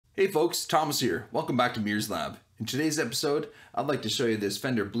Hey folks, Thomas here. Welcome back to Mears Lab. In today's episode, I'd like to show you this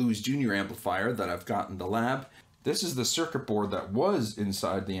Fender Blues Jr amplifier that I've got in the lab. This is the circuit board that was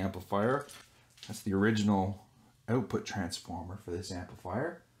inside the amplifier. That's the original output transformer for this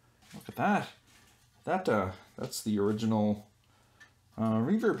amplifier. Look at that. That's the original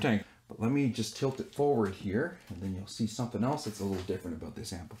reverb tank. But let me just tilt it forward here, and then you'll see something else that's a little different about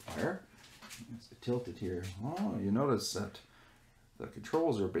this amplifier. As I tilt it here, oh, you notice that the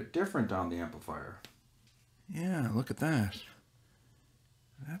controls are a bit different on the amplifier. Yeah, look at that.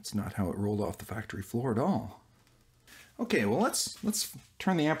 That's not how it rolled off the factory floor at all. Okay, well let's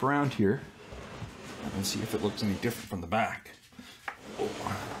turn the amp around here and see if it looks any different from the back.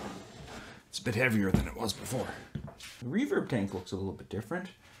 Oh, it's a bit heavier than it was before. The reverb tank looks a little bit different,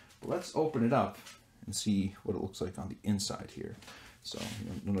 but let's open it up and see what it looks like on the inside here. So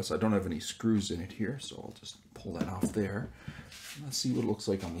notice I don't have any screws in it here, so I'll just pull that off there. Let's see what it looks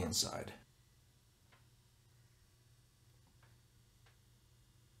like on the inside.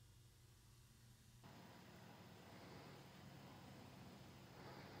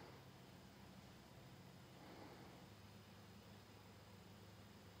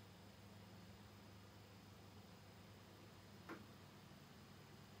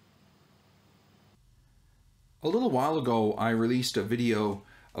 A little while ago, I released a video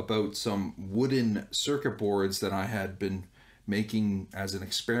about some wooden circuit boards that I had been making as an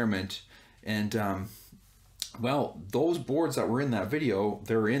experiment. And well, those boards that were in that video,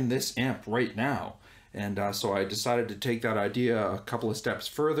 they're in this amp right now. And so I decided to take that idea a couple of steps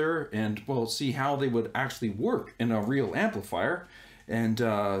further and, well, see how they would actually work in a real amplifier. And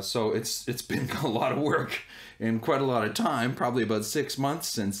so it's been a lot of work and quite a lot of time, probably about 6 months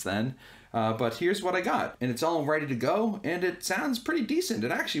since then. But here's what I got, and it's all ready to go, and it sounds pretty decent.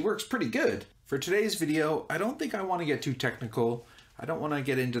 It actually works pretty good. For today's video, I don't think I want to get too technical. I don't want to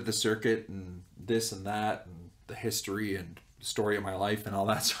get into the circuit and this and that and the history and story of my life and all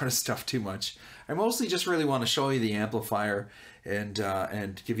that sort of stuff too much. I mostly just really want to show you the amplifier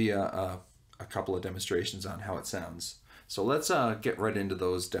and give you a couple of demonstrations on how it sounds. So let's get right into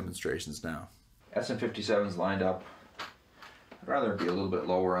those demonstrations now. SM57's lined up. I'd rather be a little bit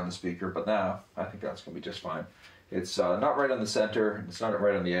lower on the speaker, but now I think that's going to be just fine. It's not right on the center, it's not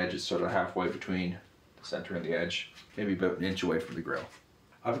right on the edge, it's sort of halfway between the center and the edge, maybe about an inch away from the grill.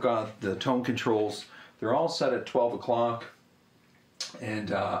 I've got the tone controls, they're all set at 12 o'clock,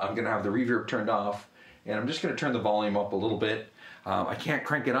 and I'm going to have the reverb turned off, and I'm just going to turn the volume up a little bit. I can't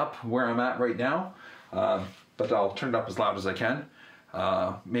crank it up where I'm at right now, but I'll turn it up as loud as I can.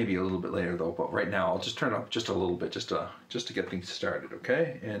 Maybe a little bit later though, but right now I'll just turn it up just a little bit, just to get things started,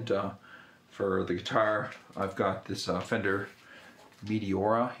 okay? And for the guitar, I've got this Fender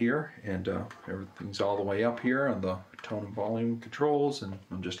Meteora here, and everything's all the way up here on the tone and volume controls, and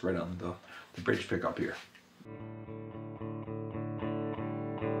I'm just right on the bridge pickup here.